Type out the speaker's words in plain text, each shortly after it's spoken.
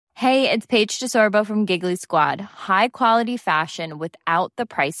Hey, it's Paige DeSorbo from Giggly Squad. High quality fashion without the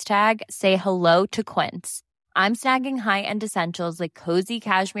price tag. Say hello to Quince. I'm snagging high-end essentials like cozy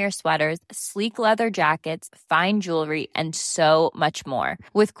cashmere sweaters, sleek leather jackets, fine jewelry, and so much more.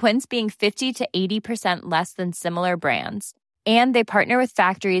 With Quince being 50 to 80% less than similar brands. And they partner with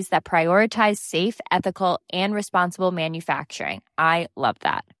factories that prioritize safe, ethical, and responsible manufacturing. I love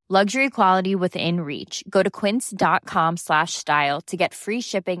that. Luxury quality within reach. Go to quince.com/style to get free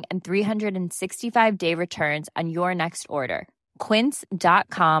shipping and 365-day returns on your next order.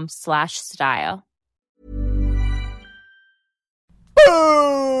 Quince.com/style.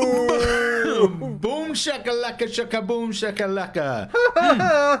 Boom! Boom shakalaka shaka boom shakalaka.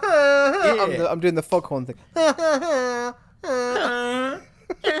 Yeah. I'm doing the foghorn thing.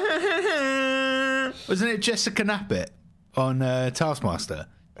 Wasn't it Jessica Knappett on Taskmaster?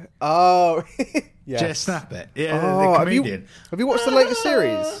 Oh, yes. Jess Knappett, the comedian. Have you watched the latest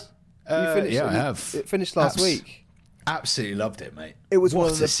series? Yeah, I have. It finished last week. Absolutely loved it, mate. It was What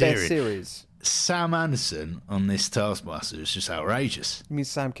one of the a best series. Sam Anderson on this Taskmaster is just outrageous. You mean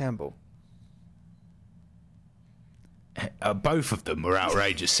Sam Campbell? Both of them were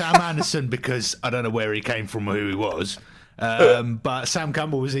outrageous. Sam Anderson, because I don't know where he came from or who he was. But Sam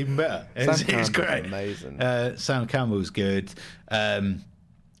Campbell was even better. It was great. Amazing. Sam Campbell was good.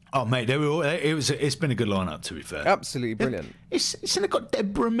 Oh, mate, it's been a good lineup, to be fair. Absolutely brilliant. It's got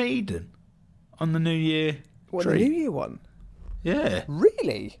Deborah Meaden on the New Year. What, the New Year one? Yeah.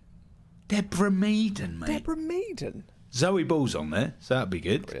 Really? Deborah Meaden, mate. Deborah Meaden? Zoe Ball's on there, so that'd be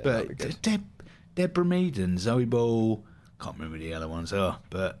good. Brilliant, but that'd be good. Deborah Meaden, Zoe Ball, can't remember who the other ones are,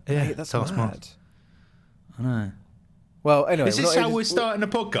 but yeah, Mate, that's Taskmaster. mad. I know. Well, anyway, Is this how we're starting the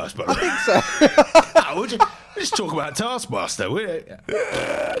podcast, by the way? I think so. Let's talk about Taskmaster.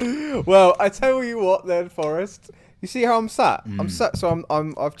 Well, I tell you what, then, Forrest. You see how I'm sat? I'm sat, so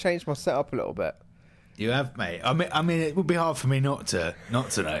I've changed my setup a little bit. You have, mate. I mean, it would be hard for me not to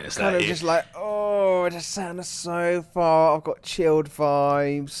notice that. Kind of just like, I just sat on the sofa. I've got chilled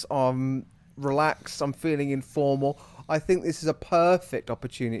vibes. I'm relaxed. I'm feeling informal. I think this is a perfect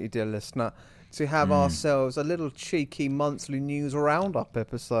opportunity, dear listener, to have ourselves a little cheeky monthly news roundup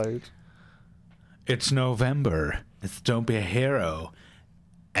episode. It's November. It's Don't Be a Hero.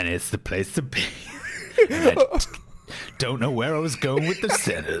 And it's the place to be. And I don't know where I was going with the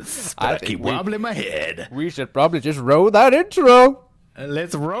sentence, but I keep wobbling my head. We should probably just roll that intro.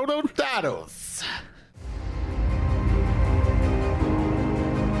 Let's roll those titles.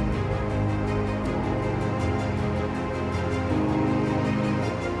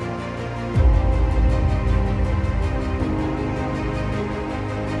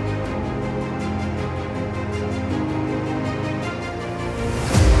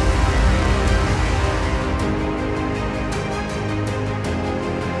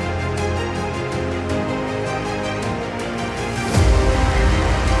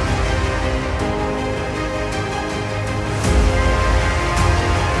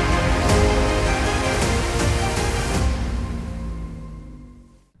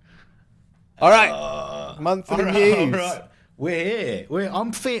 All right, monthly news. All right. We're here.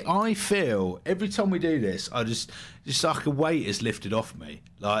 I feel every time we do this, I just like a weight is lifted off me.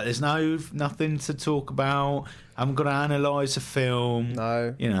 Like there's nothing to talk about. I'm gonna analyse a film.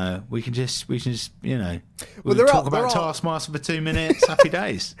 No, we can just we'll there talk are about Taskmaster for 2 minutes. Happy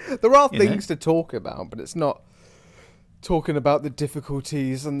days. There are things to talk about, but it's not talking about the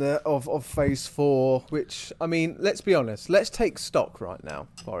difficulties and of Phase 4. Which, I mean, let's be honest. Let's take stock right now,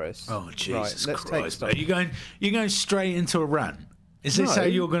 Boris. Oh Jesus right, Christ! Mate. You're going straight into a rant. Is this how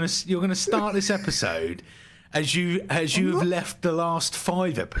you're gonna start this episode? As you have left the last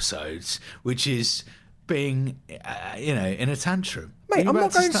 5 episodes, which is being in a tantrum. Mate, I'm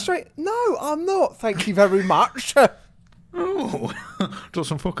not going straight. No, I'm not. Thank you very much. Oh,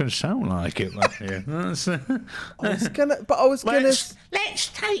 doesn't fucking sound like it, Matthew. Let's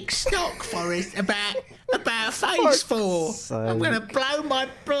take stock, Forrest, about Phase 4. I'm gonna blow my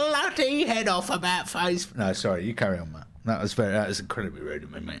bloody head off about Phase 4. No, sorry, you carry on, Matt. That was incredibly rude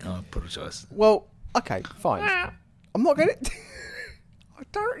of me, mate. I apologise. Well, okay, fine. I'm not gonna. I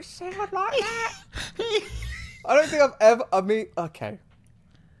don't sound like that. I don't think I've ever. I mean, okay,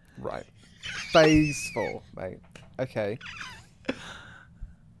 right. Phase 4, mate. Okay.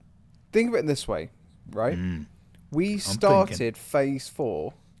 Think of it in this way, right? We started Phase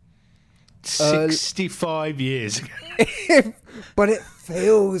 4 65 years ago. But it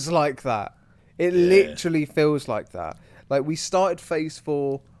feels like that. It literally feels like that. Like, we started Phase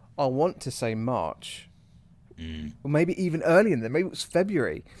 4, I want to say March. Or maybe even earlier than that. Maybe it was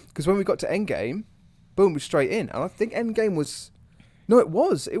February. Because when we got to Endgame, boom, we're straight in. And I think Endgame was... No, it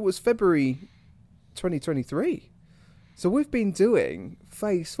was February 2023. So we've been doing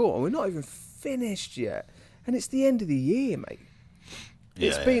Phase 4, and we're not even finished yet, and it's the end of the year, mate.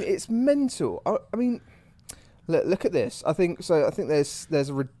 It's mental. I mean, look at this. I think there's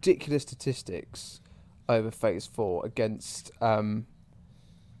ridiculous statistics over Phase 4 against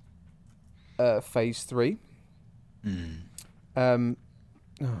Phase 3. Hang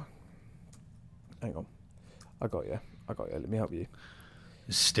on, I got you. Let me help you.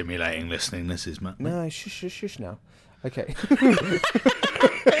 It's stimulating listening. This is, Matt. No, shush now. Okay.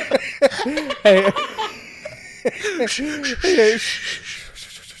 Hey.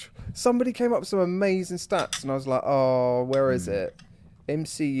 Somebody came up with some amazing stats, and I was like, "Oh, where is it?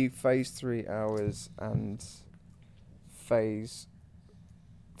 MCU Phase 3 hours and Phase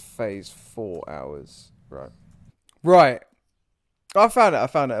 4 hours." Right. I found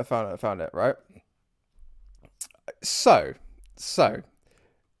it. Right. So,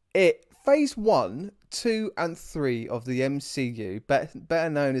 Phase 1, 2, and 3 of the MCU, better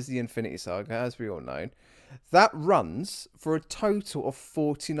known as the Infinity Saga, as we all know, that runs for a total of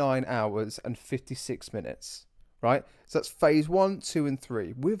 49 hours and 56 minutes, right? So that's Phase 1, 2, and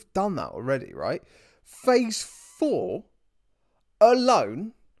 3. We've done that already, right? Phase 4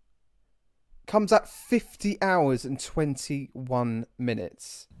 alone comes at 50 hours and 21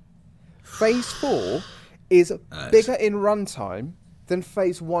 minutes. Phase 4 is bigger in runtime than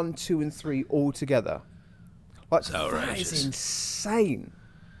Phase 1, 2, and 3 altogether. Like, that is insane.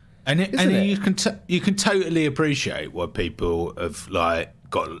 And you can totally appreciate why people have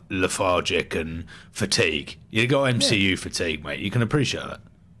got lethargic and fatigue. You got MCU fatigue, mate. You can appreciate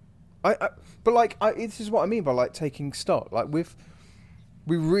that. But this is what I mean by taking stock.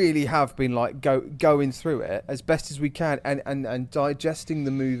 We really have been going through it as best as we can and digesting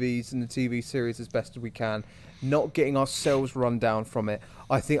the movies and the TV series as best as we can, not getting ourselves run down from it.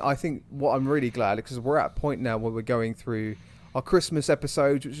 I think what I'm really glad, because we're at a point now where we're going through our Christmas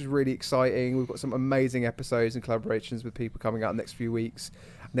episodes, which is really exciting. We've got some amazing episodes and collaborations with people coming out in the next few weeks,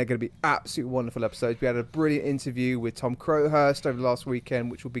 and they're going to be absolutely wonderful episodes. We had a brilliant interview with Tom Crowhurst over the last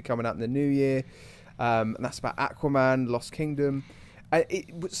weekend, which will be coming out in the new year, and that's about Aquaman, Lost Kingdom.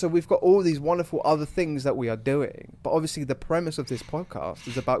 So we've got all these wonderful other things that we are doing, but obviously the premise of this podcast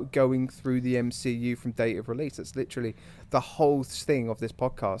is about going through the MCU from date of release. That's literally the whole thing of this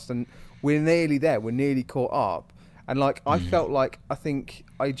podcast, and we're nearly there. We're nearly caught up, and I felt I think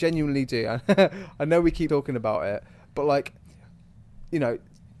I genuinely do. I know we keep talking about it, but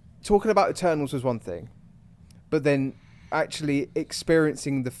talking about Eternals was one thing, but then actually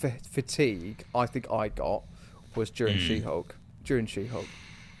experiencing the fatigue I think I got was during She-Hulk.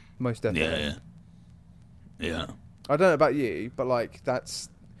 Most definitely. Yeah. I don't know about you, but that's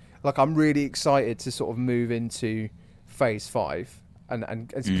I'm really excited to sort of move into Phase 5, and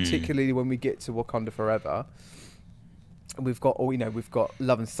particularly when we get to Wakanda Forever. And we've got we've got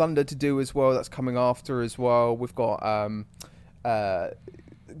Love and Thunder to do as well. That's coming after as well. We've got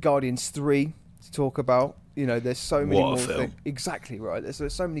Guardians 3 to talk about. There's so many more things. Exactly right.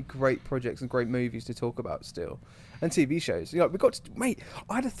 There's so many great projects and great movies to talk about still, and TV shows. We've got to, mate.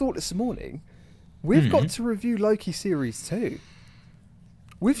 I had a thought this morning. We've got to review Loki series 2.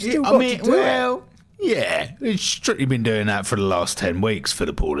 We've still got to do it. Yeah, we've strictly been doing that for the last 10 weeks for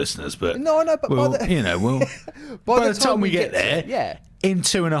the poor listeners, but no, but by the time we get there, in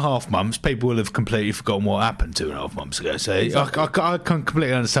 2.5 months, people will have completely forgotten what happened 2.5 months ago. So exactly. I can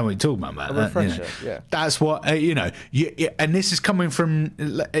completely understand what you're talking about, man. That's what and this is coming from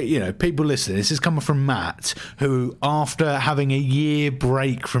people listening. This is coming from Matt, who after having a year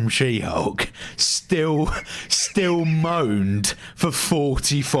break from She-Hulk, still moaned for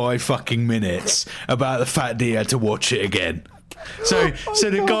 45 fucking minutes about the fact that he had to watch it again. So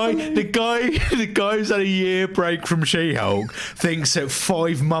the guy who's had a year break from She-Hulk thinks that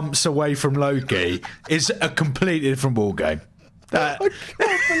 5 months away from Loki is a completely different ballgame. I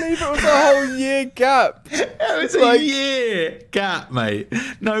can't believe it was a whole year gap. It was a year gap, mate.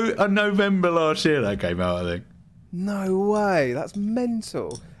 No, November last year that came out, I think. No way. That's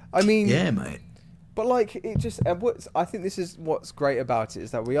mental. I mean, yeah, mate. But I think this is what's great about it,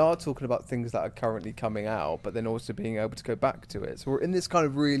 is that we are talking about things that are currently coming out, but then also being able to go back to it. So we're in this kind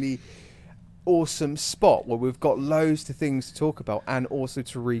of really awesome spot where we've got loads of things to talk about and also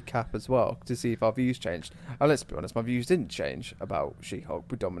to recap as well to see if our views changed. And let's be honest, my views didn't change about She-Hulk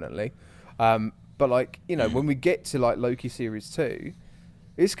predominantly. But when we get to Loki series 2,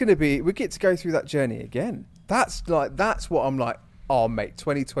 it's going to be, we get to go through that journey again. That's what I'm like, oh mate,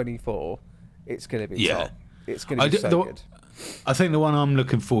 2024. It's going to be top. It's going to be so good. I think the one I'm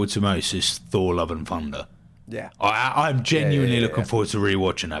looking forward to most is Thor: Love and Thunder. Yeah. I'm genuinely looking forward to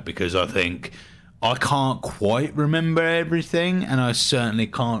rewatching that, because I think I can't quite remember everything, and I certainly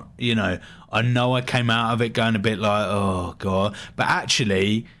can't, I know I came out of it going a bit like, oh God, but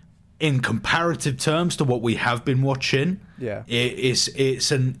actually, in comparative terms to what we have been watching,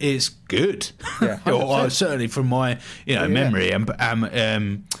 it's good. Yeah, or certainly from my memory, and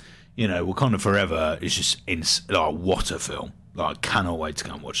Wakanda Forever is just what a film. Like, I cannot wait to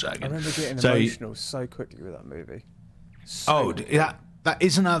go and watch that again. I remember getting emotional so quickly with that movie. That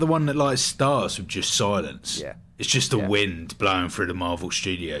isn't that the one that like starts with just silence? Yeah, it's just the wind blowing through the Marvel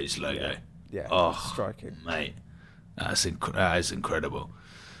Studios logo. Yeah, striking, mate. That is incredible.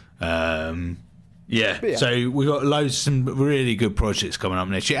 So we got some really good projects coming up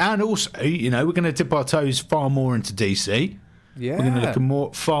next year, and also we're going to dip our toes far more into DC. Yeah, we're going to look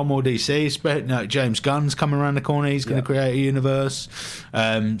at far more DC. James Gunn's coming around the corner. He's going to create a universe.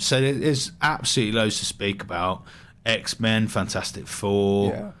 So there's absolutely loads to speak about. X-Men, Fantastic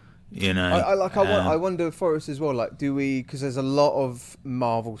Four. I wonder for us as well. Like, do we? Because there's a lot of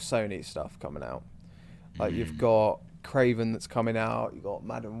Marvel, Sony stuff coming out. Like you've got Craven that's coming out. You've got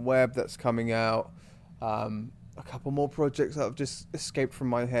Madam Web that's coming out. A couple more projects that have just escaped from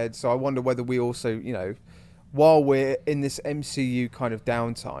my head. So I wonder whether we also, while we're in this MCU kind of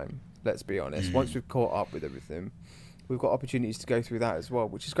downtime, let's be honest, once we've caught up with everything, we've got opportunities to go through that as well,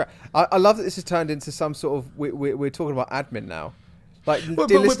 which is great. I love that this has turned into some sort of... We're talking about admin now. Like,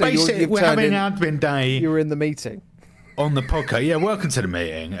 we're having an admin day. You were in the meeting. On the podcast. Yeah, welcome to the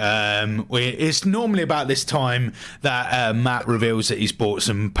meeting. It's normally about this time that Matt reveals that he's bought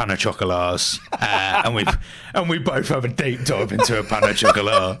some pan of chocolats, and we both have a deep dive into a pan of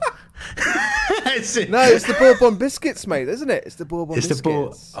chocolat. It's the Bourbon biscuits, mate, isn't it? It's the Bourbon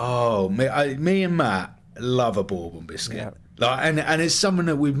biscuits. Me and Matt love a Bourbon biscuit. Yeah. And it's something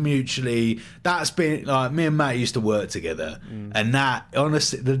that we've mutually... That's been... Like, me and Matt used to work together. And that,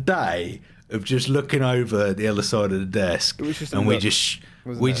 honestly, the day of just looking over the other side of the desk, and we just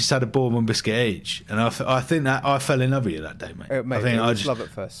had a Bourbon biscuit each. And I think that I fell in love with you that day, mate. I was love at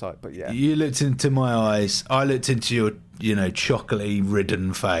first sight, but yeah. You looked into my eyes. I looked into your, chocolatey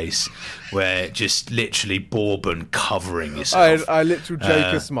ridden face, where just literally Bourbon covering yourself. I literally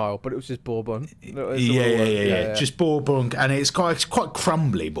joke a smile, but it was just Bourbon. Yeah. Just Bourbon, and it's quite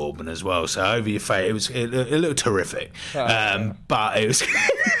crumbly Bourbon as well. So over your face, it looked terrific. But it was.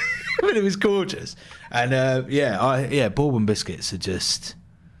 But it was gorgeous, and Bourbon biscuits are just...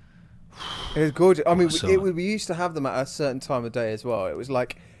 It was gorgeous. I mean, we used to have them at a certain time of day as well. It was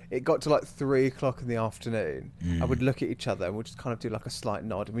like, it got to like 3 o'clock in the afternoon. I would look at each other and we'd just kind of do like a slight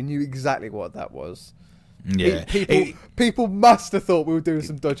nod, and we knew exactly what that was. Yeah, people must have thought we were doing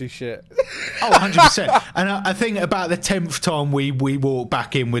some dodgy shit. 100%. And I think about the 10th time we walked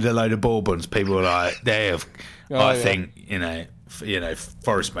back in with a load of Bourbons, people were like, think,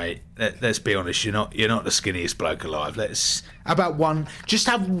 Forrest, mate, let's be honest, you're not the skinniest bloke alive. Just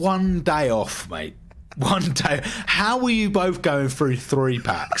have one day off, mate. One day. How were you both going through 3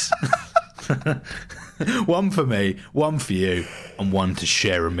 packs? One for me, one for you, and one to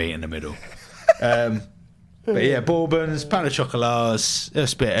share a meat in the middle. But yeah, Bourbons, pan of chocolats,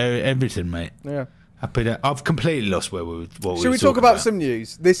 everything, mate. Yeah. Happy that I've completely lost Should we talk about some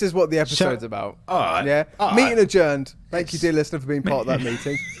news? This is what the episode's about. All right. Yeah. Meeting adjourned. Thank you, dear listener, for being part of that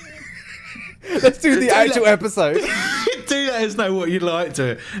meeting. Let's do the actual episode. Do let us know what you'd like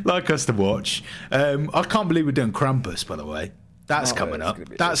us to watch. I can't believe we're doing Krampus, by the way. That's coming up.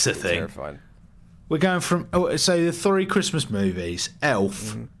 That's the thing. Terrifying. We're going from the 3 Christmas movies: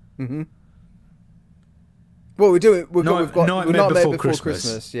 Elf. Mm-hmm. What we're doing, we've got Nightmare Before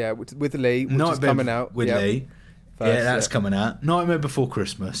Christmas. Yeah, with Lee, which is coming out. With Lee. First, that's coming out. Nightmare Before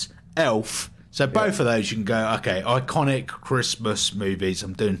Christmas. Elf. So both of those you can go, okay, iconic Christmas movies.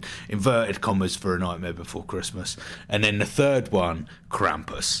 I'm doing inverted commas for A Nightmare Before Christmas. And then the third one,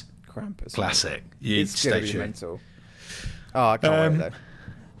 Krampus. Classic. It's going to be mental. Oh, I can't wait though.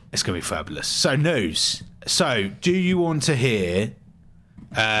 It's going to be fabulous. So news. So do you want to hear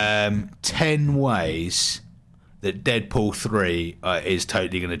 10 ways that Deadpool 3 is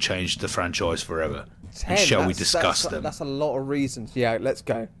totally going to change the franchise forever? 10, shall we discuss them? That's a lot of reasons. Yeah, let's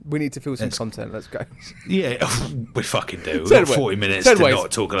go. We need to fill some content. Let's go. Yeah, we fucking do. We've got 40 minutes to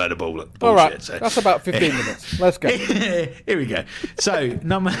not talk a load of bullshit. All right, so. That's about 15 minutes. Let's go. Here we go. So,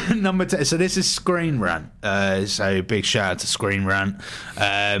 number 10. So, this is Screen Rant. So, big shout out to Screen Rant.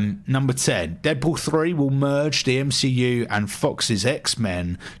 Number 10. Deadpool 3 will merge the MCU and Fox's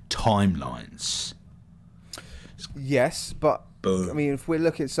X-Men timelines. Yes, but... Boom. I mean, if we're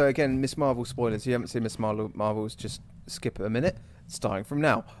looking... So, again, Miss Marvel spoilers. If you haven't seen Miss Marvel's, just skip it a minute. Starting from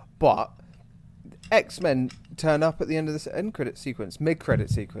now. But X-Men turn up at the end of this mid-credit sequence.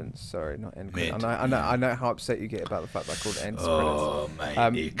 Sorry, not end credit. I know how upset you get about the fact that I called it end credits. Oh,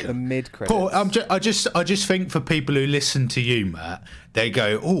 mate, the mid-credits. Paul, I just think for people who listen to you, Matt, they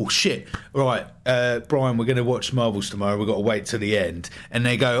go, "Oh shit, right, Brian, we're going to watch Marvels tomorrow. We've got to wait till the end," and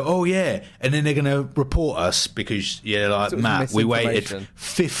they go, "Oh yeah," and then they're going to report us because like Matt, we waited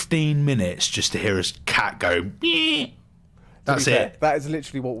 15 minutes just to hear a cat go. Bleh. That's it. That is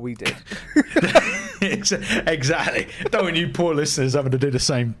literally what we did. Exactly. Don't want you poor listeners having to do the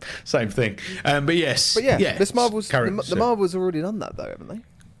same thing. But yeah, this Marvel's the Marvels have already done that though, haven't they?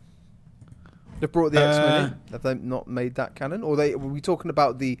 They've brought the X-Men in. Have they not made that canon? Or were we talking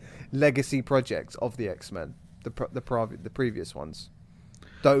about the legacy projects of the X-Men, the previous ones?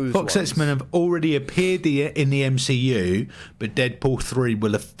 Fox X-Men have already appeared in the MCU, but Deadpool 3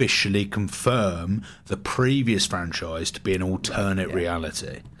 will officially confirm the previous franchise to be an alternate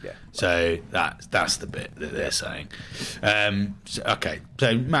reality. Yeah. So that's the bit that they're saying.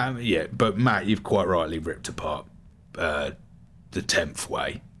 So Matt, but Matt, you've quite rightly ripped apart the 10th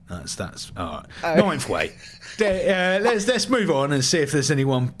way. That's all right. Ninth way. Let's move on and see if there's any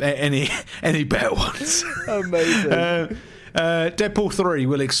better ones. Amazing. Deadpool 3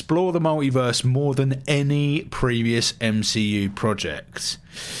 will explore the multiverse more than any previous MCU project.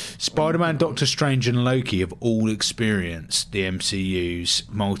 Spider-Man, Doctor Strange and Loki have all experienced the MCU's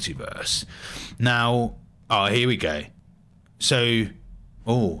multiverse. Now, here we go. So,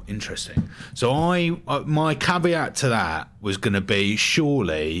 interesting. So my caveat to that was going to be,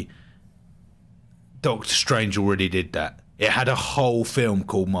 surely Doctor Strange already did that. It had a whole film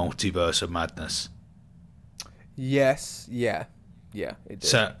called Multiverse of Madness. Yes, yeah, it did.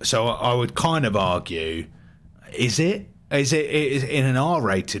 So I would kind of argue, is it in an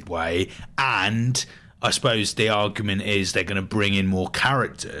R-rated way? And I suppose the argument is they're going to bring in more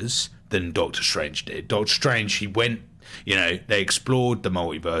characters than Doctor Strange did. Doctor Strange, he went, they explored the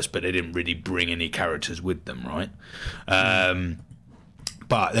multiverse, but they didn't really bring any characters with them, right?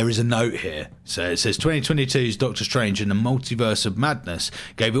 But there is a note here. So it says 2022's Doctor Strange in the Multiverse of Madness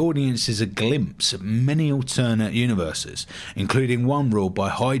gave audiences a glimpse at many alternate universes, including one ruled by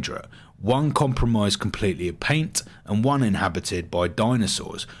Hydra, one compromised completely of paint, and one inhabited by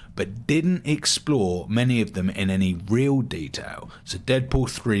dinosaurs, but didn't explore many of them in any real detail. So Deadpool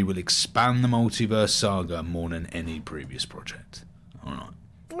 3 will expand the multiverse saga more than any previous project. All right.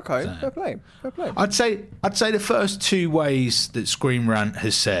 Okay, so, fair play. I'd say the first two ways that Screen Rant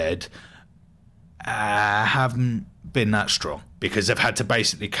has said haven't been that strong, because they've had to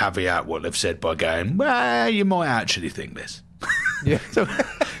basically caveat what they've said by going, well, you might actually think this. Yeah. So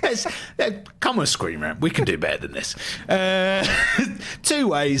come on, Screen Rant, we can do better than this. Two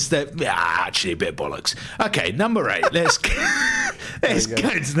ways that actually a bit of bollocks. Okay, number 8. Let's go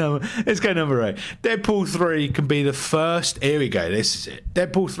number 8. Deadpool 3 can be the first. Here we go. This is it.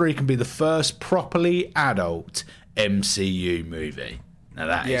 Deadpool 3 can be the first properly adult MCU movie. Now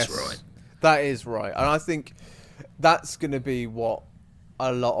that is right. That is right, and I think that's going to be what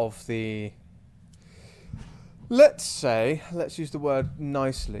a lot of the. Let's use the word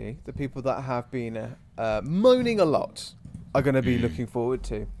nicely, the people that have been moaning a lot are going to be looking forward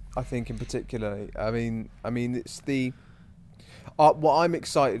to, I think, in particular. I mean, it's the... what I'm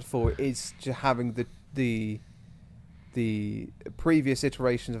excited for is to having the previous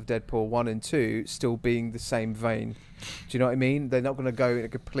iterations of Deadpool 1 and 2 still being the same vein. Do you know what I mean? They're not going to go in a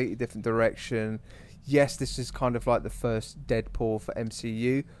completely different direction. Yes, this is kind of like the first Deadpool for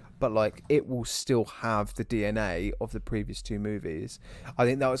MCU, but like it will still have the DNA of the previous two movies. I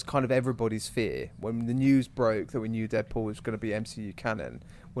think that was kind of everybody's fear when the news broke that we knew Deadpool was going to be MCU canon.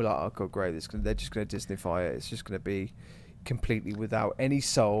 We're like, oh god, great! They're just going to Disneyfy it. It's just going to be completely without any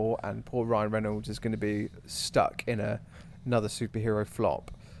soul, and poor Ryan Reynolds is going to be stuck in another superhero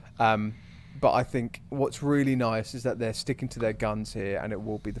flop. But I think what's really nice is that they're sticking to their guns here, and it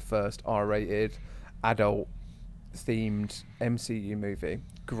will be the first R-rated, adult-themed MCU movie.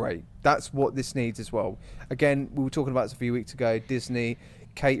 Great. That's what this needs as well. Again, we were talking about this a few weeks ago. Disney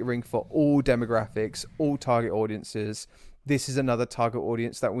catering for all demographics, all target audiences. This is another target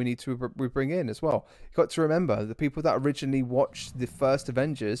audience that we need to bring in as well. You've got to remember, the people that originally watched the first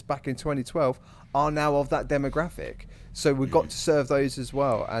Avengers back in 2012 are now of that demographic. So we've got to serve those as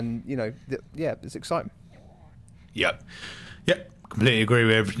well. And, it's exciting. Yep. Completely agree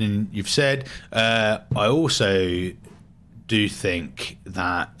with everything you've said. I also do think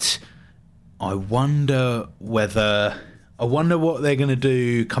that I wonder what they're going to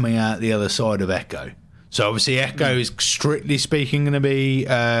do coming out the other side of Echo. So obviously Echo is strictly speaking going to be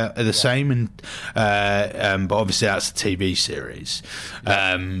the same, but obviously that's a TV series.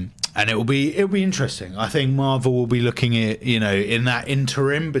 and it'll be interesting. I think Marvel will be looking at, in that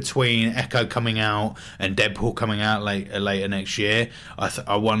interim between Echo coming out and Deadpool coming out later next year.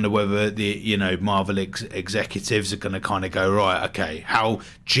 I wonder whether the Marvel executives are going to kind of go, right, okay, how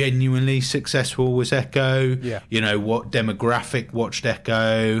genuinely successful was Echo? Yeah. What demographic watched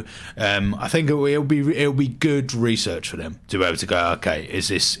Echo? I think it'll be good research for them to be able to go, okay, is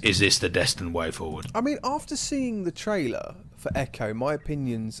this the destined way forward? I mean, after seeing the trailer for Echo, my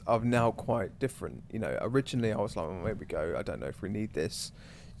opinions are now quite different. Originally I was like, here we go, I don't know if we need this.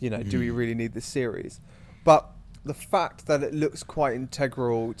 Do we really need this series? But the fact that it looks quite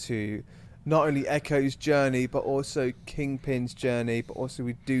integral to not only Echo's journey, but also Kingpin's journey, but also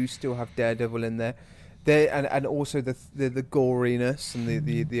we do still have Daredevil in there. And also the goriness and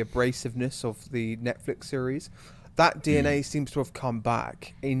the abrasiveness of the Netflix series. That DNA seems to have come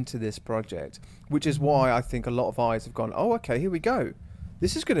back into this project, which is why I think a lot of eyes have gone, oh, okay, here we go.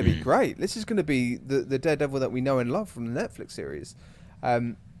 This is going to be great. This is going to be the Daredevil that we know and love from the Netflix series.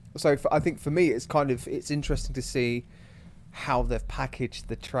 I think for me, it's interesting to see how they've packaged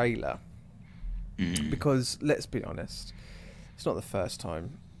the trailer. Because, let's be honest, it's not the first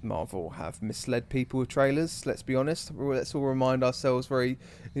time Marvel have misled people with trailers. Let's be honest. Let's all remind ourselves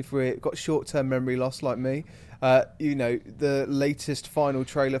if we've got short-term memory loss like me, the latest final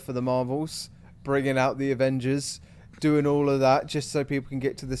trailer for the Marvels, bringing out the Avengers, doing all of that just so people can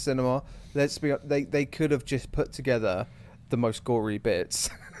get to the cinema. They could have just put together the most gory bits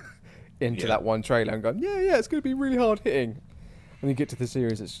into that one trailer and gone, yeah, it's going to be really hard hitting. When you get to the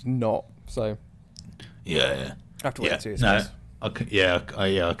series, it's not. So yeah. I have to wait 2 years. No. I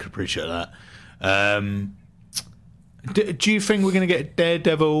could appreciate that. Do you think we're going to get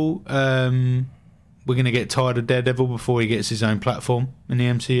Daredevil? We're going to get tired of Daredevil before he gets his own platform in the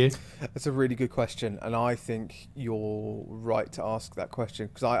MCU? That's a really good question, and I think you're right to ask that question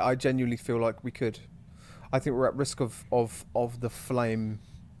because I genuinely feel like we could. I think we're at risk of the flame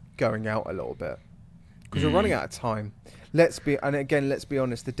going out a little bit because we're running out of time. Let's be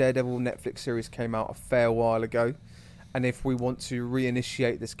honest. The Daredevil Netflix series came out a fair while ago. And if we want to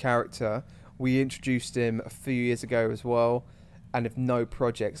reinitiate this character, we introduced him a few years ago as well, and if no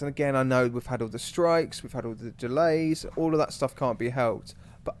projects. And again, I know we've had all the strikes, we've had all the delays, all of that stuff can't be helped.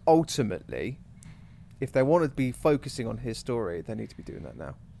 But ultimately, if they want to be focusing on his story, they need to be doing that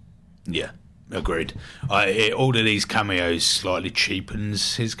now. Yeah, agreed. All of these cameos slightly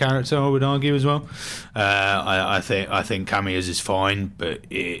cheapens his character, I would argue as well. I think cameos is fine, but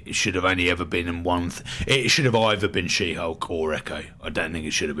it should have only ever been in one. It should have either been She-Hulk or Echo. I don't think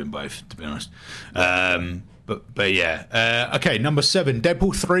it should have been both, to be honest. But yeah. Okay, number 7.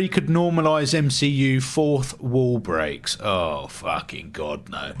 Deadpool 3 could normalise MCU fourth wall breaks. Oh, fucking God,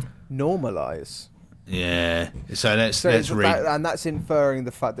 no. Normalise? Yeah. So let's read. And that's inferring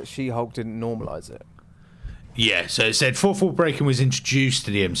the fact that She-Hulk didn't normalise it. Yeah, so it said fourth wall breaking was introduced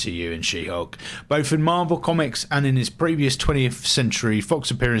to the MCU in She-Hulk. Both in Marvel Comics and in his previous 20th Century Fox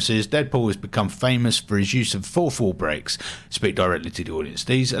appearances, Deadpool has become famous for his use of fourth wall breaks. Speak directly to the audience.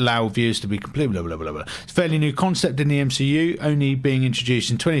 These allow viewers to be completely blah, blah, blah, blah. It's a fairly new concept in the MCU, only being introduced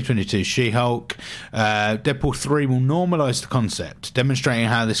in 2022 She-Hulk. Deadpool 3 will normalise the concept, demonstrating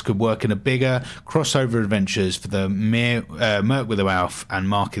how this could work in a bigger crossover adventures for the Merc with a Mouth, and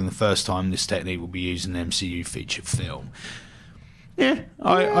marking the first time this technique will be used in the MCU feature film.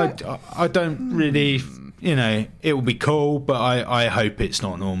 I don't really, it will be cool, but I hope it's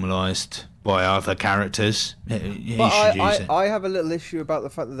not normalised by other characters. I have a little issue about the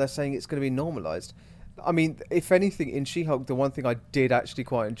fact that they're saying it's going to be normalised. I mean, if anything, in She-Hulk, the one thing I did actually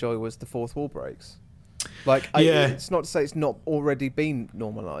quite enjoy was the fourth wall breaks. It's not to say it's not already been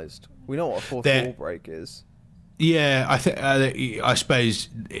normalised. We know what a fourth wall break is. Yeah, I suppose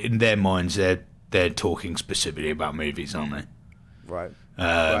in their minds they're talking specifically about movies, aren't they? Right.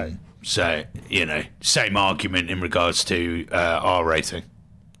 Right. So, same argument in regards to R rating.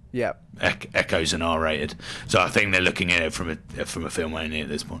 Yeah. Echo's an R rated. So I think they're looking at it from a film only at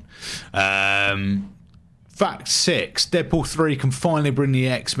this point. Fact 6. Deadpool 3 can finally bring the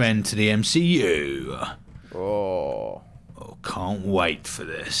X-Men to the MCU. Oh, can't wait for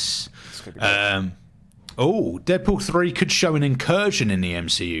this. Deadpool 3 could show an incursion in the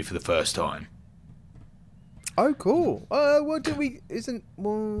MCU for the first time. Oh, cool. What is the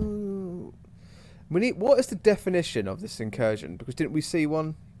definition of this incursion? Because didn't we see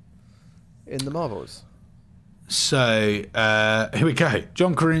one in the Marvels? So, here we go.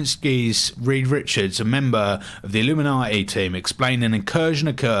 John Krasinski's Reed Richards, a member of the Illuminati team, explained an incursion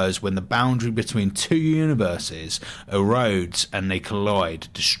occurs when the boundary between two universes erodes and they collide,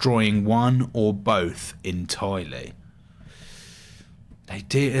 destroying one or both entirely. They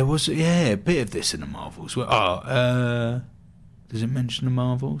did. There was a bit of this in the Marvels. Does it mention the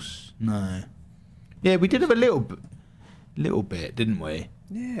Marvels? No. Yeah, we did have a little bit, didn't we?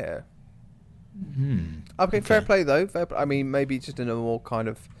 Yeah. Okay, fair play though. I mean, maybe just in a more kind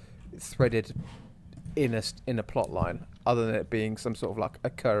of threaded in a plot line, other than it being some sort of like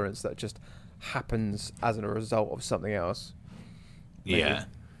occurrence that just happens as a result of something else. Maybe. Yeah.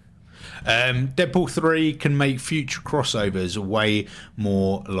 Deadpool 3 can make future crossovers way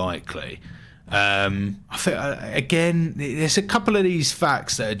more likely. I think, again, there's a couple of these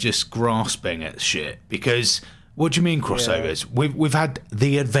facts that are just grasping at shit, because what do you mean crossovers? Yeah. We've had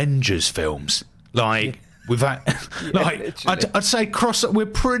the Avengers films, we've had I'd say we're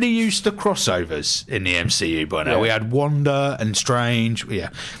pretty used to crossovers in the MCU by now. We had Wanda and Strange.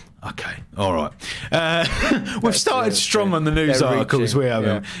 Okay, all right. We've started strong on the news articles. We have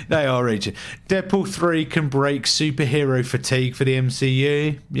them. They are reaching. Deadpool 3 can break superhero fatigue for the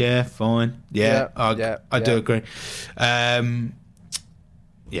MCU. Yeah, fine. I do agree. Yeah,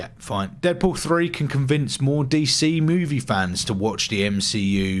 fine. Deadpool 3 can convince more DC movie fans to watch the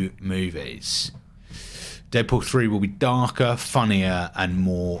MCU movies. Deadpool 3 will be darker, funnier, and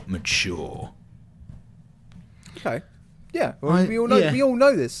more mature. Okay. Yeah, well, we all know. Yeah. We all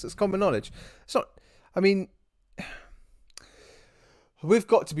know this. It's common knowledge. It's not. I mean, we've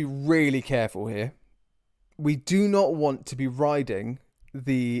got to be really careful here. We do not want to be riding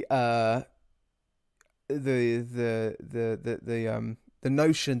the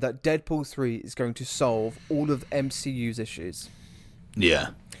notion that Deadpool 3 is going to solve all of MCU's issues.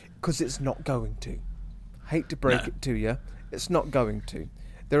 Yeah, because it's not going to. Hate to break it to you, it's not going to.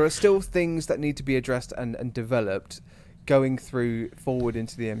 There are still things that need to be addressed and developed going forward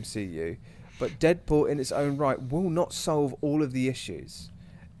into the MCU, but Deadpool in its own right will not solve all of the issues.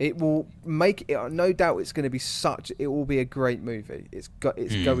 It will make it, no doubt it's going to be it will be a great movie. It's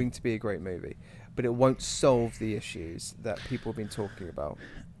going to be a great movie, but it won't solve the issues that people have been talking about.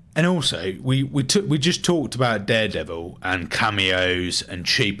 And also, we just talked about Daredevil and cameos and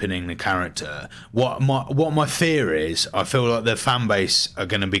cheapening the character. What my fear is, I feel like the fan base are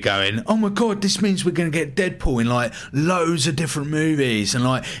going to be going, oh my god, this means we're going to get Deadpool in like loads of different movies and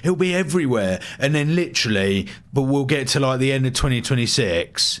like he'll be everywhere. And then literally, but we'll get to like the end of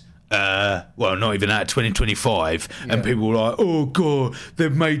 2026. Well, not even that, 2025, and people were like, oh god,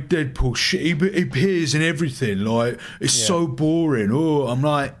 they've made Deadpool shit, he appears in everything, like it's so boring. Oh, I'm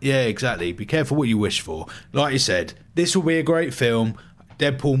like, yeah, exactly, be careful what you wish for. Like you said, this will be a great film.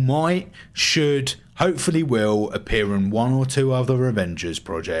 Deadpool should, hopefully will appear in one or two other Avengers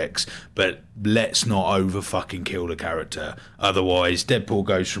projects, but let's not over fucking kill the character, otherwise Deadpool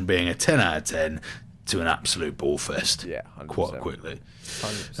goes from being a 10 out of 10 to an absolute ball fest quite quickly.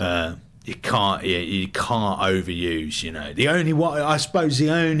 100%. You can't overuse, you know. The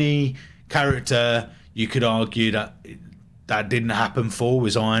only character you could argue that didn't happen for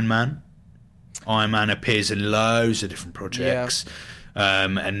was Iron Man. Iron Man appears in loads of different projects,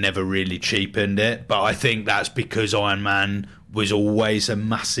 and never really cheapened it. But I think that's because Iron Man was always a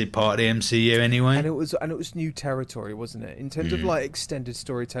massive part of the MCU anyway. And it was new territory, wasn't it? In terms of like extended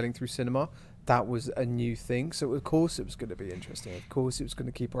storytelling through cinema, that was a new thing. So of course it was going to be interesting. Of course it was going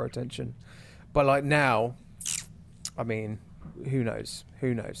to keep our attention. But like now, I mean, who knows?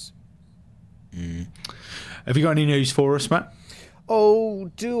 Who knows? Have you got any news for us, Matt? Oh,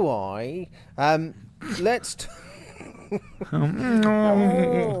 do I? Let's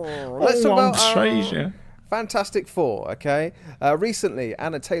let's talk about Fantastic Four, okay? Recently,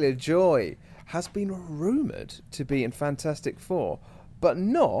 Anna Taylor-Joy has been rumoured to be in Fantastic Four, but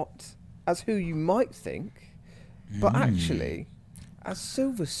not as who you might think, but actually as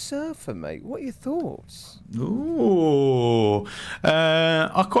Silver Surfer, mate. What are your thoughts? Ooh,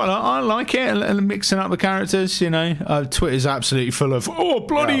 I like it, mixing up the characters. You know, Twitter's absolutely full of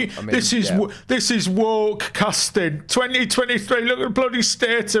this is woke casting 2023. Look at the bloody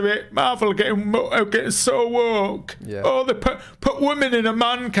state of it. Marvel getting so woke. Yeah. Oh, they put women in a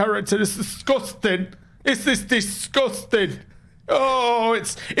man character. It's disgusting. It's disgusting. Oh,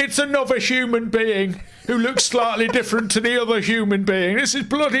 it's another human being who looks slightly different to the other human being. This is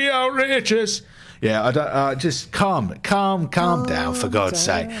bloody outrageous. Yeah, I don't. Just calm down, for God's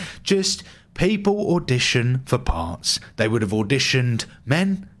sake. Just people audition for parts. They would have auditioned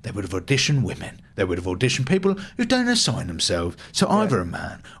men. They would have auditioned women. They would have auditioned people who don't assign themselves to either a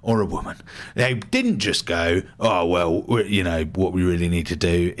man or a woman. They didn't just go, oh, well, you know, what we really need to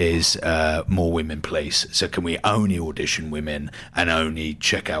do is more women, please. So can we only audition women and only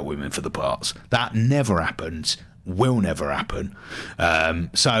check out women for the parts? That never happens, will never happen.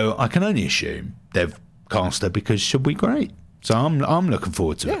 So I can only assume they've cast her because she'll be great. So I'm looking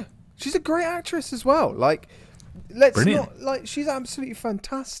forward to it. Yeah, she's a great actress as well. Like, let's Brilliant. not like she's absolutely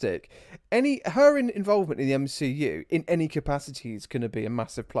fantastic. Her involvement in the MCU in any capacity is going to be a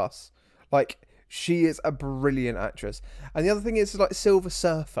massive plus. Like, she is a brilliant actress. And the other thing is like Silver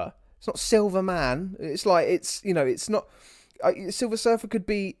Surfer. It's not Silver Man. It's like it's not. Silver Surfer could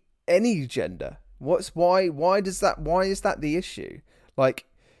be any gender. Why is that the issue? Like,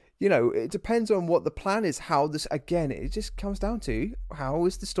 it depends on what the plan is. How this, again, it just comes down to how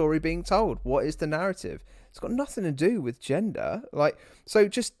is the story being told? What is the narrative? It's got nothing to do with gender. Like, so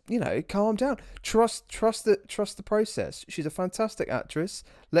just, calm down. Trust the process. She's a fantastic actress.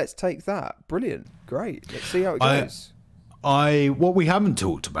 Let's take that. Brilliant. Great. Let's see how it goes. What we haven't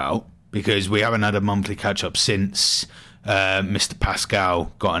talked about, because we haven't had a monthly catch up since Mr.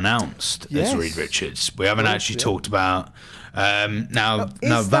 Pascal got announced as Reed Richards. We haven't actually talked about is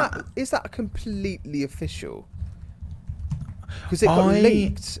that completely official? Because it got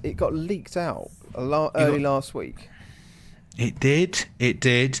leaked. It got leaked out early last week. It did.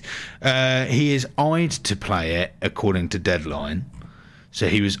 He is eyed to play it, according to Deadline. So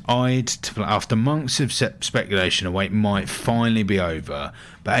he was eyed to play after months of speculation. A wait might finally be over.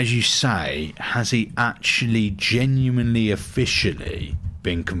 But as you say, has he actually genuinely, officially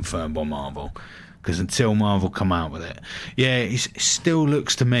been confirmed by Marvel? Because until Marvel come out with it, it still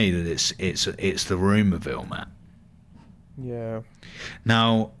looks to me that it's the Rumourville, Matt. Yeah.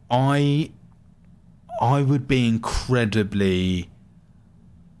 Now I would be incredibly.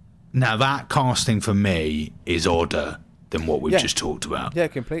 Now that casting for me is odder than what we've just talked about. Yeah,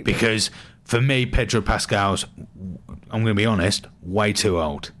 completely. Because for me, Pedro Pascal's, I'm going to be honest, way too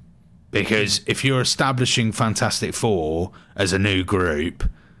old. Because if you're establishing Fantastic Four as a new group,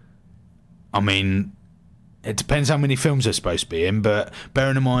 I mean, it depends how many films they're supposed to be in, but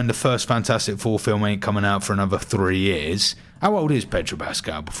bearing in mind the first Fantastic Four film ain't coming out for another 3 years. How old is Pedro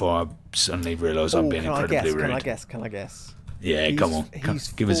Pascal before I suddenly realise I'm being incredibly rude? Can I guess? Yeah, come on.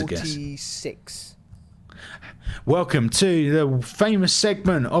 Give us a guess. 46. Welcome to the famous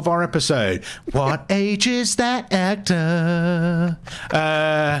segment of our episode. What age is that actor?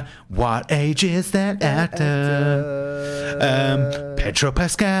 What age is that actor? Pedro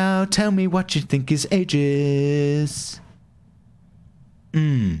Pascal, tell me what you think his age is.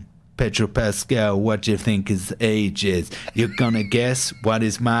 Pedro Pascal, what do you think his age is? You're gonna guess what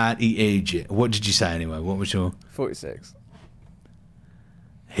is my age? What did you say anyway? What was your 46?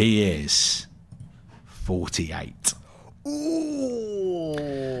 He is 48.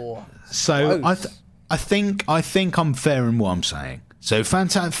 Ooh. So I think I'm fair in what I'm saying. So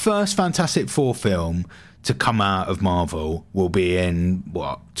first Fantastic Four film to come out of Marvel will be in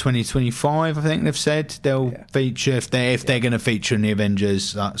 2025. I think they've said they'll feature if they're going to feature in the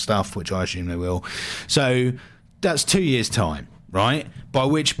Avengers stuff, which I assume they will. So that's 2 years time, right? By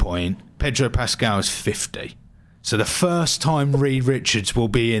which point Pedro Pascal is 50. So the first time Reed Richards will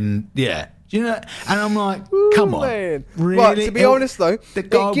be in, and I'm like, come on, man. really? Right, to be honest though, the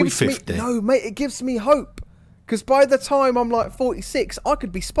guy will be 50. No, mate, it gives me hope because by the time I'm like 46, I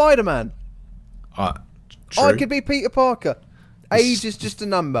could be Spider-Man. True. I could be Peter Parker. Age is just a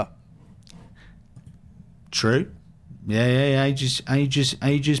number. True. Yeah. Age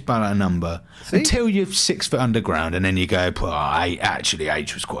is but a number. See? Until you're 6 foot underground, and then you go, actually,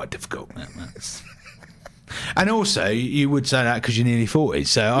 age was quite difficult. And also, you would say that because you're nearly 40.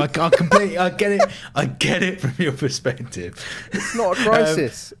 So I completely, I get it from your perspective. It's not a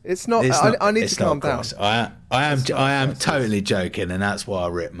crisis. It's not. I need to calm down. I am totally joking, and that's why I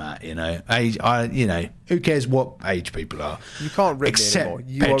rip Matt. Age. Who cares what age people are? You can't rip except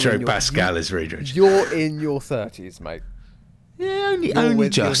me anymore. Pedro Pascal is Reed Richards. You're in your 30s, mate. Yeah, only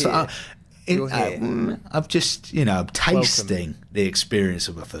just. I've just, I'm tasting the experience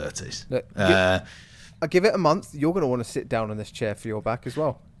of my 30s. Look, I give it a month. You're going to want to sit down on this chair for your back as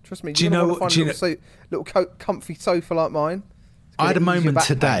well. Trust me. You're going to want to find a little comfy sofa like mine. I had a moment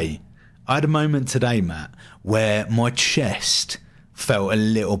today. Matt, where my chest felt a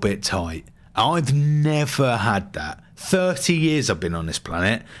little bit tight. I've never had that. 30 years I've been on this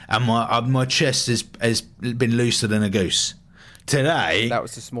planet, and my chest has been looser than a goose. Today, that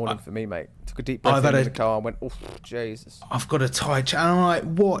was this morning for me, mate. Took a deep breath in the car and went, oh, Jesus. I've got a tight chest. And I'm like,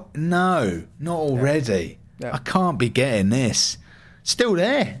 what? No, not already. Yeah. I can't be getting this. Still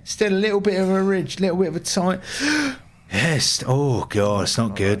there. Still a little bit of a ridge, little bit of a tight. Yes. Oh, God, it's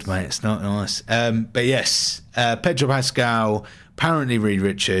not good, mate. It's not nice. But yes, Pedro Pascal, apparently Reed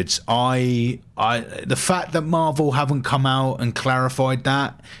Richards. The fact that Marvel haven't come out and clarified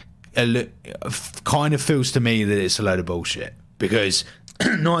that kind of feels to me that it's a load of bullshit. Because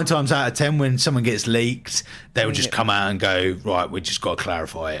 9 times out of 10, when someone gets leaked, they will just come out and go, right, we just got to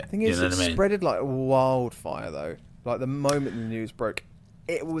clarify it. The thing is, it spreaded like wildfire, though. Like, the moment the news broke,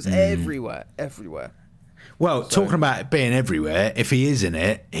 it was everywhere. Well, talking about it being everywhere, if he is in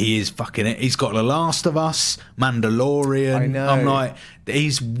it, he is fucking it. He's got The Last of Us, Mandalorian. I know. I'm like,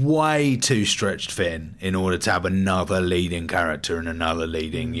 he's way too stretched thin in order to have another leading character in another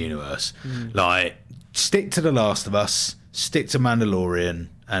leading universe. Like, stick to The Last of Us, stick to Mandalorian,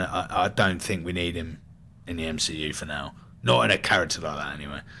 and I don't think we need him in the MCU for now. Not in a character like that,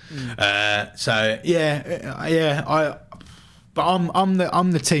 anyway. But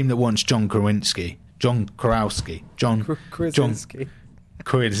I'm the team that wants John Krasinski. John Krasinski. John Krasinski.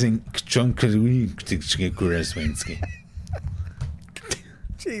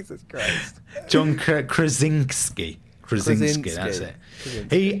 Jesus Christ. John Krasinski. That's it.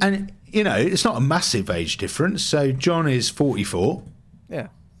 And it's not a massive age difference. So John is 44. Yeah.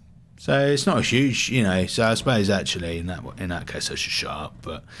 So it's not a huge, So I suppose actually in that case I should shut up.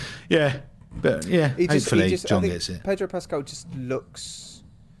 But hopefully John gets it. Pedro Pascal just looks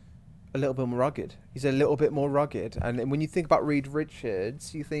a little bit more rugged. He's a little bit more rugged, and when you think about Reed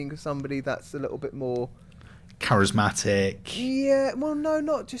Richards, you think of somebody that's a little bit more charismatic. Yeah, well, no,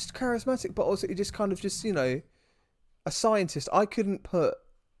 not just charismatic, but also just kind of a scientist. I couldn't put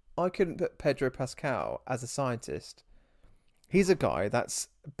Pedro Pascal as a scientist. He's a guy that's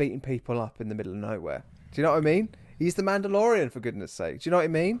beating people up in the middle of nowhere. Do you know what I mean? He's the Mandalorian, for goodness sake. Do you know what I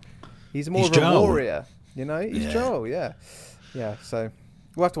mean? He's more of a warrior. He's Joel. Yeah. So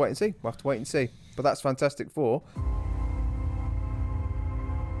we'll have to wait and see. But that's Fantastic Four.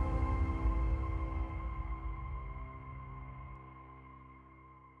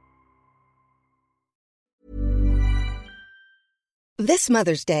 This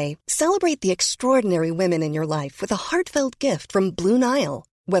Mother's Day, celebrate the extraordinary women in your life with a heartfelt gift from Blue Nile.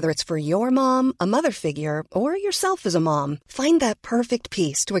 Whether it's for your mom, a mother figure, or yourself as a mom, find that perfect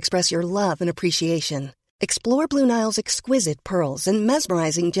piece to express your love and appreciation. Explore Blue Nile's exquisite pearls and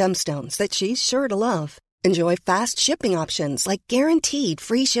mesmerizing gemstones that she's sure to love. Enjoy fast shipping options like guaranteed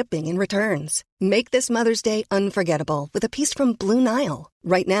free shipping and returns. Make this Mother's Day unforgettable with a piece from Blue Nile.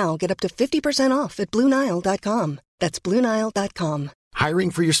 Right now, get up to 50% off at BlueNile.com. That's BlueNile.com. Hiring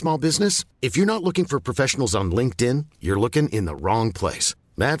for your small business? If you're not looking for professionals on LinkedIn, you're looking in the wrong place.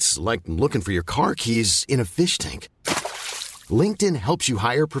 That's like looking for your car keys in a fish tank. LinkedIn helps you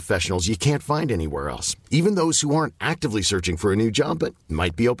hire professionals you can't find anywhere else, even those who aren't actively searching for a new job but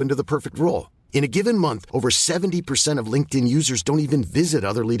might be open to the perfect role. In a given month, over 70% of LinkedIn users don't even visit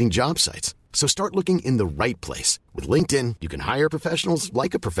other leading job sites. So start looking in the right place. With LinkedIn, you can hire professionals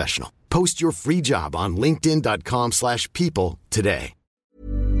like a professional. Post your free job on linkedin.com/people today.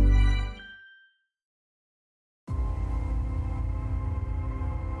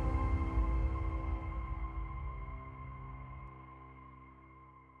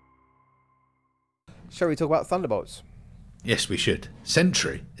 Shall we talk about Thunderbolts? Yes, we should.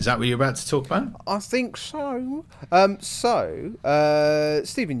 Sentry. Is that what you're about to talk about? I think so.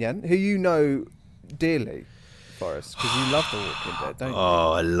 Stephen Yen, who you know dearly, Forrest, because you love The Walking Dead, don't you?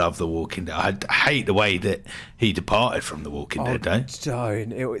 Oh, I love The Walking Dead. I hate the way that he departed from The Walking Dead, don't.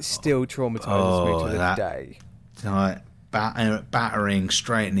 It still traumatises me to this day. Like, battering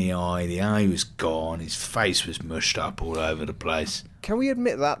straight in the eye was gone, his face was mushed up all over the place. Can we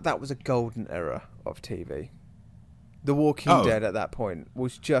admit that was a golden era of TV? The Walking Dead at that point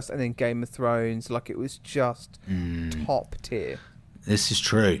was just, and then Game of Thrones, like it was just top tier. This is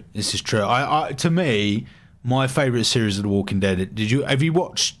true. I to me, my favourite series of The Walking Dead. Have you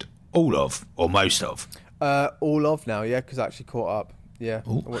watched all of or most of? All of now, yeah, because I actually caught up. Yeah, I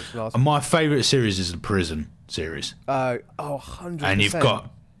watched the last one. My favourite series is the Prison series. 100%. And you've got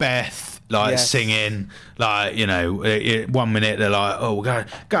Beth singing, 1 minute they're like, oh, we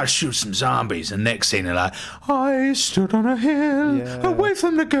gotta shoot some zombies, and next scene they're like, I stood on a hill away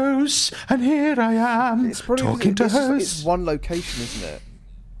from the ghosts, and here I am talking to her. It's one location, isn't it?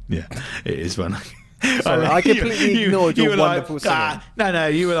 Yeah, it is one. Sorry, I completely ignored your wonderful singing. No,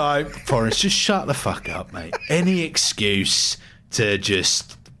 you were like, Forrest, just shut the fuck up, mate. Any excuse to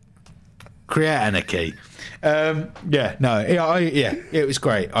just create anarchy. It was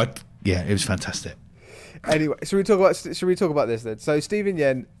great. It was fantastic. Anyway, should we talk about this then? So Stephen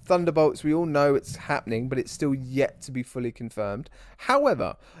Yen, Thunderbolts, we all know it's happening, but it's still yet to be fully confirmed.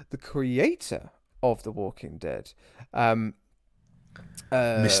 However, the creator of The Walking Dead,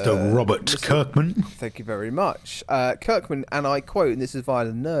 Mr. Robert Kirkman. Thank you very much. Kirkman, and I quote, and this is via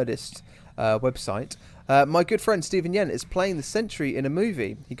the Nerdist website, my good friend Stephen Yen is playing the Sentry in a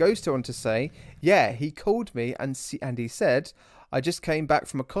movie. He goes on to say, yeah, he called me and he said, I just came back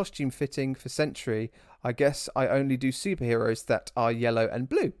from a costume fitting for Sentry. I guess I only do superheroes that are yellow and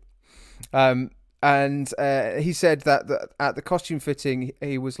blue. And he said that at the costume fitting,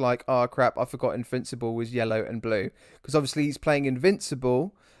 he was like, oh, crap, I forgot Invincible was yellow and blue. Because obviously he's playing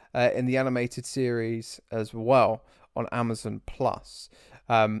Invincible in the animated series as well on Amazon Plus.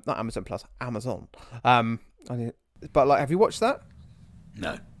 Not Amazon Plus, Amazon. But, like, have you watched that?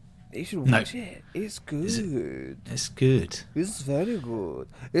 No. You should watch it. It's good. It's good. It's very good.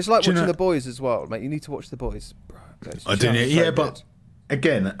 It's like watching The Boys as well, mate. You need to watch The Boys. Bro, I do. But...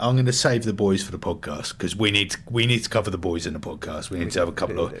 Again, I'm going to save The Boys for the podcast because we need to cover The Boys in the podcast. We need to have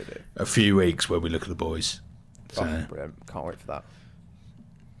a few weeks where we look at The Boys. So. Oh, brilliant! Can't wait for that.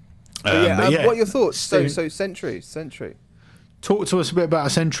 What are your thoughts? So Sentry. Talk to us a bit about a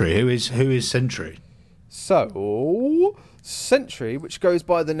Sentry. Who is Sentry? So Sentry, which goes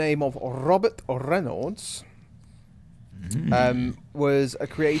by the name of Robert Reynolds, was a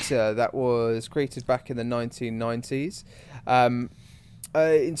creator that was created back in the 1990s.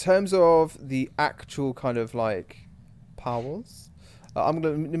 In terms of the actual kind of like powers, let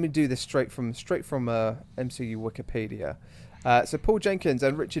me do this straight from MCU Wikipedia. So Paul Jenkins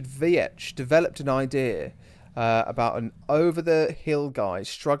and Richard Veitch developed an idea about an over-the-hill guy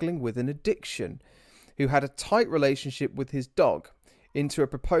struggling with an addiction who had a tight relationship with his dog into a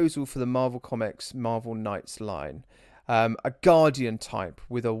proposal for the Marvel Comics Marvel Knights line, a guardian type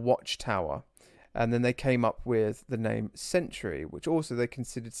with a watchtower. And then they came up with the name Sentry, which also they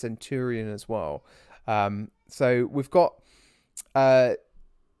considered Centurion as well. So we've got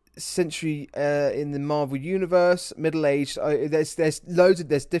Sentry in the Marvel Universe, middle-aged. There's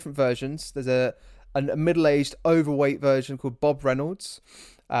different versions. There's a middle-aged, overweight version called Bob Reynolds.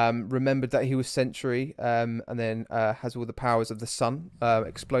 Remembered that he was Sentry, and then has all the powers of the sun,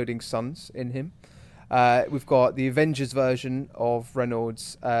 exploding suns in him. We've got the Avengers version of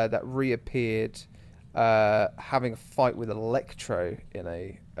Reynolds that reappeared having a fight with Electro in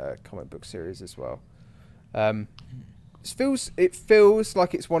a comic book series as well. It feels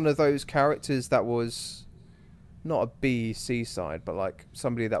like it's one of those characters that was not a B, C side, but like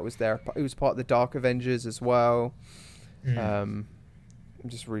somebody that was there. He was part of the Dark Avengers as well. I'm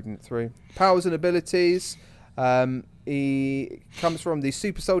just reading it through. Powers and abilities. He comes from the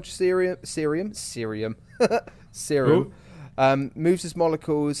super soldier serum. Moves his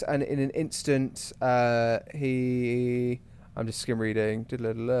molecules, and in an instant, I'm just skim reading.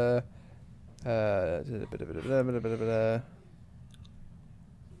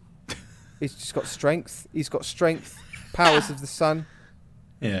 He's just got strength. He's got strength, powers of the sun.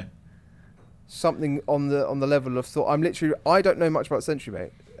 Yeah. Something on the level of thought. I don't know much about Sentry,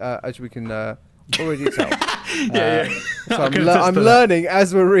 mate. As we can already tell. So I'm learning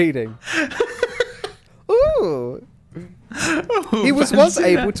as we're reading. Ooh. He was once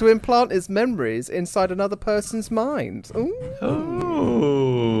able to implant his memories inside another person's mind.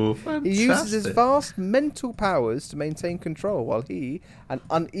 Ooh, fantastic. He uses his vast mental powers to maintain control while an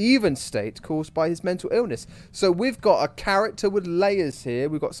uneven state caused by his mental illness. So we've got a character with layers here.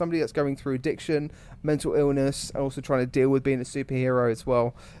 We've got somebody that's going through addiction, mental illness, and also trying to deal with being a superhero as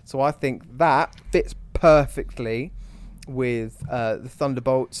well. So I think that fits perfectly with the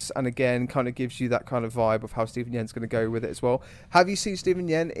Thunderbolts, and again kind of gives you that kind of vibe of how Stephen Yen's going to go with it as well. Have you seen Stephen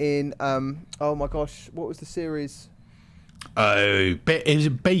Yen in oh my gosh, what was the series? Is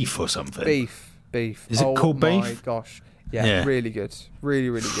it Beef or something? Beef. Is it called Beef? Oh my gosh. Yeah, really good. Really,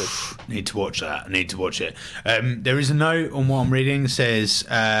 really good. Need to watch that. I need to watch it. There is a note on what I'm reading. It says,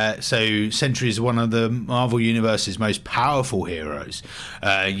 so Sentry is one of the Marvel Universe's most powerful heroes,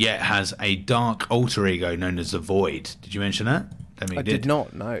 yet has a dark alter ego known as the Void. Did you mention that? I did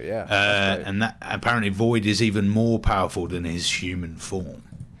not know, yeah. And that apparently Void is even more powerful than his human form.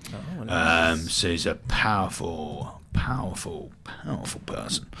 Oh, nice. So he's a powerful person.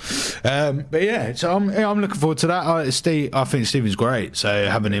 But yeah, so I'm looking forward to that. I think Stephen's great. So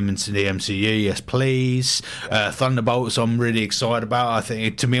having him into the MCU, yes please. Thunderbolts, I'm really excited about. I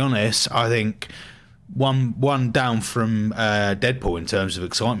think, to be honest, one down from Deadpool in terms of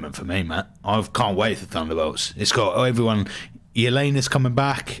excitement for me, Matt. I can't wait for Thunderbolts. It's got everyone. Yelena's coming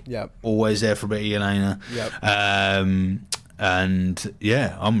back. Yep. Always there for a bit of Yelena. Yep. And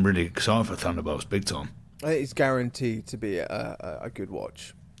yeah, I'm really excited for Thunderbolts, big time. It's guaranteed to be a good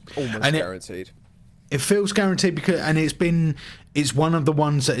watch. Almost guaranteed. It feels guaranteed because, and it's one of the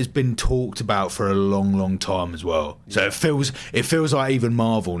ones that has been talked about for a long, long time as well. So it feels like even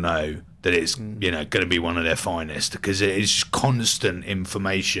Marvel know that it's going to be one of their finest, because it is constant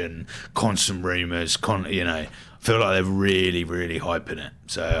information, constant rumours. I feel like they're really, really hyping it.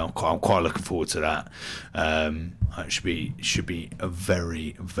 So I'm quite looking forward to that. It should be a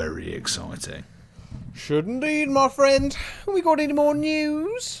very, very exciting. Should indeed, my friend. We got any more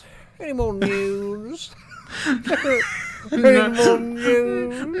news? Any more news? No more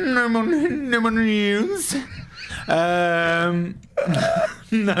news.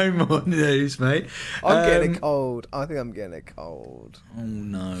 No more news, mate. I'm getting a cold. I think I'm getting a cold. Oh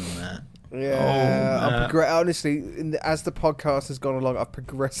no, Matt. Yeah, honestly, as the podcast has gone along, I've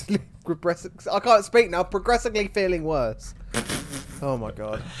progressively, I can't speak now. Progressively feeling worse. Oh my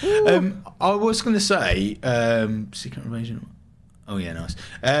god. I was going to say, Secret Invasion. Oh yeah, nice.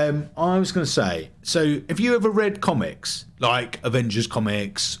 I was going to say, so have you ever read comics, like Avengers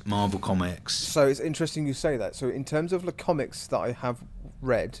comics, Marvel comics? So it's interesting you say that. So in terms of the comics that I have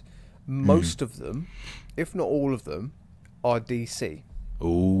read, most of them, if not all of them, are DC.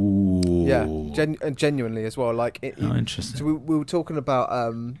 Ooh. Yeah, genuinely as well. Like, interesting. So we were talking about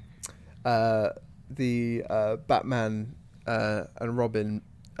the Batman and Robin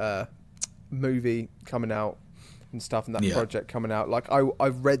movie coming out and stuff, and that project coming out. Like,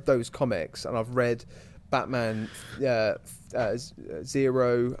 I've read those comics, and I've read Batman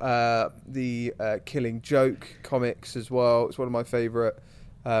Zero, the Killing Joke comics as well. It's one of my favourite.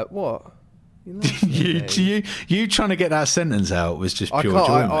 What? You trying to get that sentence out was just pure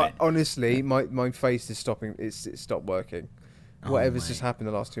joy, mate. Honestly, my face is stopping. It stopped working. Whatever's just happened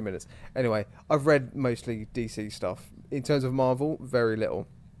in the last 2 minutes. Anyway, I've read mostly DC stuff. In terms of Marvel, very little.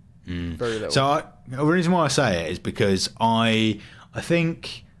 Very little. So the reason why I say it is because I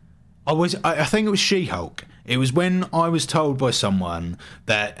think it was She-Hulk. It was when I was told by someone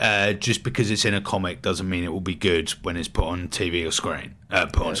that just because it's in a comic doesn't mean it will be good when it's put on TV or screen.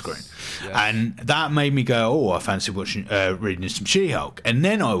 On screen. Yes. And that made me go, I fancy watching, reading some She-Hulk. And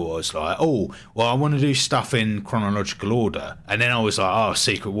then I was like, I want to do stuff in chronological order. And then I was like,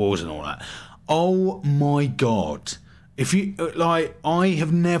 Secret Wars and all that. Oh my God. If you I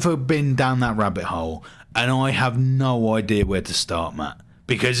have never been down that rabbit hole, and I have no idea where to start, Matt.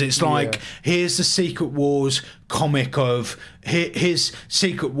 Because it's like, here's the Secret Wars comic of, here's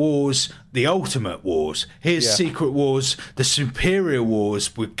Secret Wars, the Ultimate Wars. Here's Secret Wars, the Superior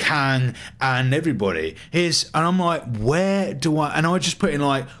Wars with Kang and everybody. And I'm like, where do I... And I just put in,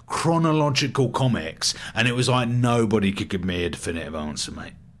 like, chronological comics, and it was like nobody could give me a definitive answer,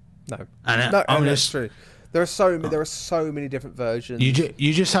 mate. No. And that's true. There are so many different versions.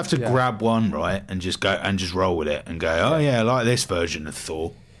 You just have to grab one, right, and just go and just roll with it and go, I like this version of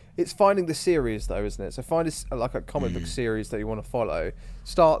Thor. It's finding the series, though, isn't it? So find like a comic book series that you want to follow.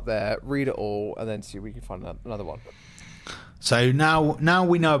 Start there, read it all, and then see if we can find another one. So now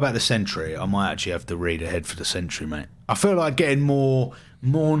we know about the Sentry. I might actually have to read ahead for the Sentry, mate. I feel like getting more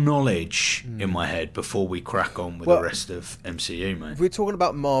knowledge in my head before we crack on with the rest of MCU, mate. If we're talking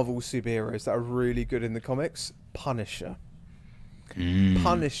about Marvel superheroes that are really good in the comics, Punisher.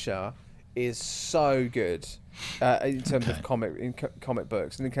 Punisher is so good in terms of comic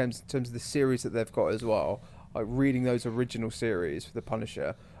books, and in terms of the series that they've got as well. Like, reading those original series for the Punisher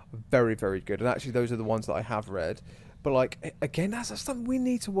are very, very good. And actually, those are the ones that I have read. But like, again, that's something we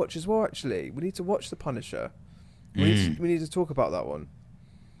need to watch as well. Actually, we need to watch the Punisher. We need to talk about that one.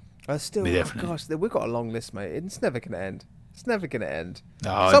 Gosh, we've got a long list, mate. It's never going to end. It's never going to end.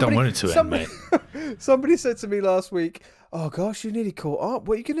 No, I don't want it to end, mate. Somebody said to me last week, "Oh gosh, you're nearly caught up.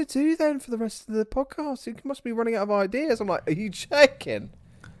 What are you going to do then for the rest of the podcast? You must be running out of ideas." I'm like, "Are you joking?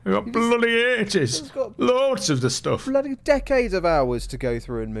 We've got bloody ages. Loads of the stuff. Bloody decades of hours to go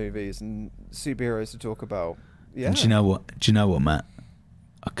through in movies and superheroes to talk about." Yeah. And do you know what, Matt?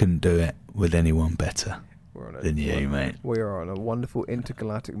 I couldn't do it with anyone better than you, mate. We are on a wonderful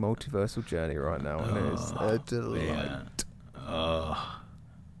intergalactic multiversal journey right now, and it is a delight. Yeah.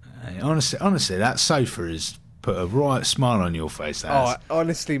 Hey, honestly, that sofa has put a right smile on your face.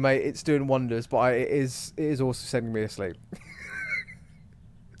 Honestly, mate, it's doing wonders, but it is also sending me asleep.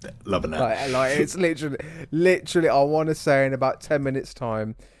 Loving that. Like it's literally. I want to say in about 10 minutes'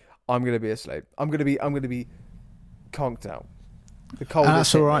 time, I'm gonna be asleep. I'm gonna be conked out. The cold.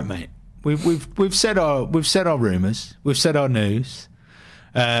 That's all right, mate. We've said our rumours. We've said our news.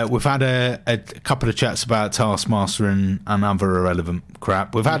 We've had a couple of chats about Taskmaster and other irrelevant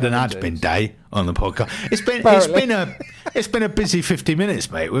crap. We've had an admin day on the podcast. It's been a busy 50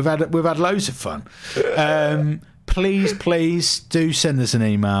 minutes, mate. We've had loads of fun. Please do send us an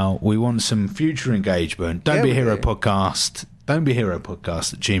email. We want some future engagement. Don't be a hero podcast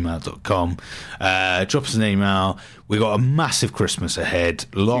don'tbeaheropodcast@gmail.com. Drop us an email. We got a massive Christmas ahead.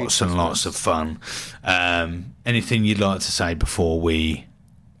 Lots and lots of fun. Anything you'd like to say before we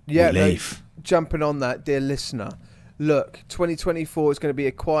leave? Jumping on that, dear listener. Look, 2024 is going to be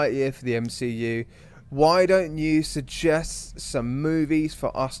a quiet year for the MCU. Why don't you suggest some movies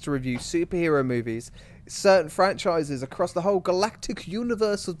for us to review? Superhero movies, certain franchises across the whole galactic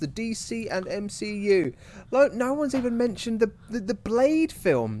universe of the DC and MCU. Look, no one's even mentioned the Blade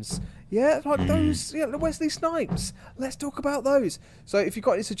films. Yeah, like those, Wesley Snipes. Let's talk about those. So if you've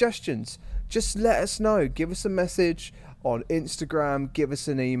got any suggestions, just let us know. Give us a message on Instagram, give us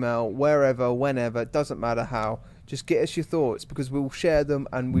an email, wherever, whenever, it doesn't matter how. Just get us your thoughts, because we'll share them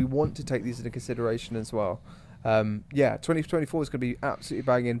and we want to take these into consideration as well. 2024 is going to be absolutely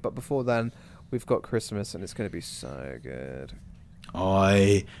banging, but before then, we've got Christmas and it's going to be so good.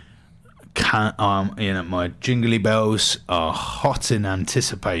 I can't. My jingly bells are hot in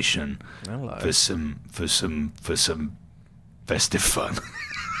anticipation for some festive fun.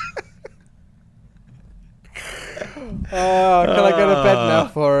 Oh, can I go to bed now,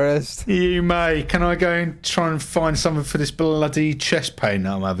 Forrest? You may. Can I go and try and find something for this bloody chest pain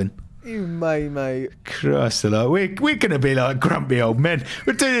that I'm having? You may, mate. Christ alive. We're going to be like grumpy old men.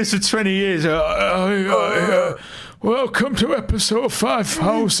 We're doing this for 20 years. Welcome to episode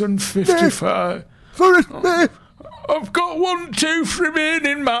 5055. Forrest, man. I've got 1 tooth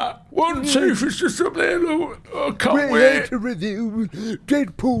remaining, Matt. 1 tooth is just up there. Look. I can't We're wait. here to review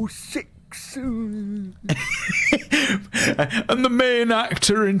Deadpool 6. And the main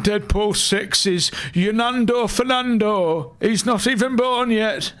actor in Deadpool 6 is Fernando Fernando. He's not even born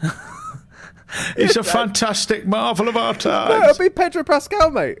yet. He's a fantastic marvel of our times. No, it'll be Pedro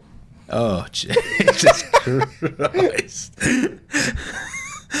Pascal, mate. Oh, Jesus Christ.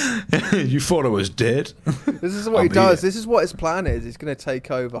 You thought I was dead? This is what he does. This is what his plan is. He's going to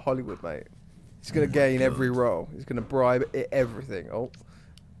take over Hollywood, mate. He's going to gain every role. He's going to bribe everything. Oh,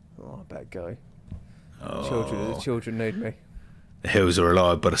 bad guy. The children need me. The hills are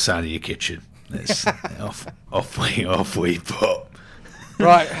alive by the sound of your kitchen. off we pop.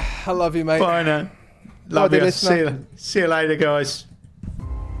 Right, I love you, mate. Bye now. Love you. See you later, guys.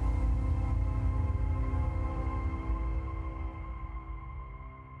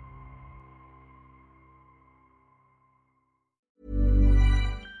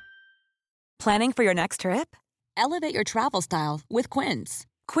 Planning for your next trip? Elevate your travel style with Quince.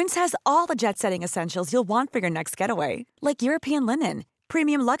 Quince has all the jet-setting essentials you'll want for your next getaway, like European linen,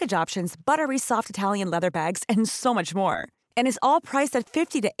 premium luggage options, buttery soft Italian leather bags, and so much more. And is all priced at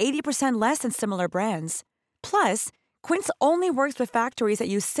 50 to 80% less than similar brands. Plus, Quince only works with factories that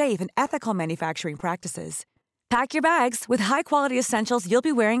use safe and ethical manufacturing practices. Pack your bags with high-quality essentials you'll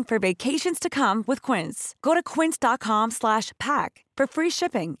be wearing for vacations to come with Quince. Go to quince.com/pack for free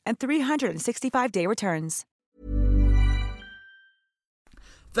shipping and 365-day returns.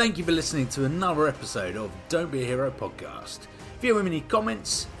 Thank you for listening to another episode of Don't Be a Hero podcast. If you have any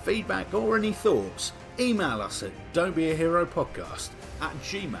comments, feedback, or any thoughts, email us at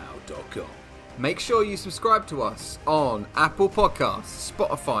don'tbeaheropodcast@gmail.com. Make sure you subscribe to us on Apple Podcasts,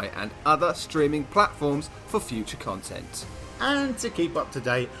 Spotify, and other streaming platforms for future content. And to keep up to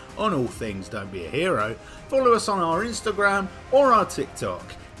date on all things Don't Be a Hero, follow us on our Instagram or our TikTok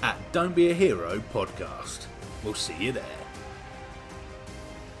at Don't Be a Hero Podcast. We'll see you there.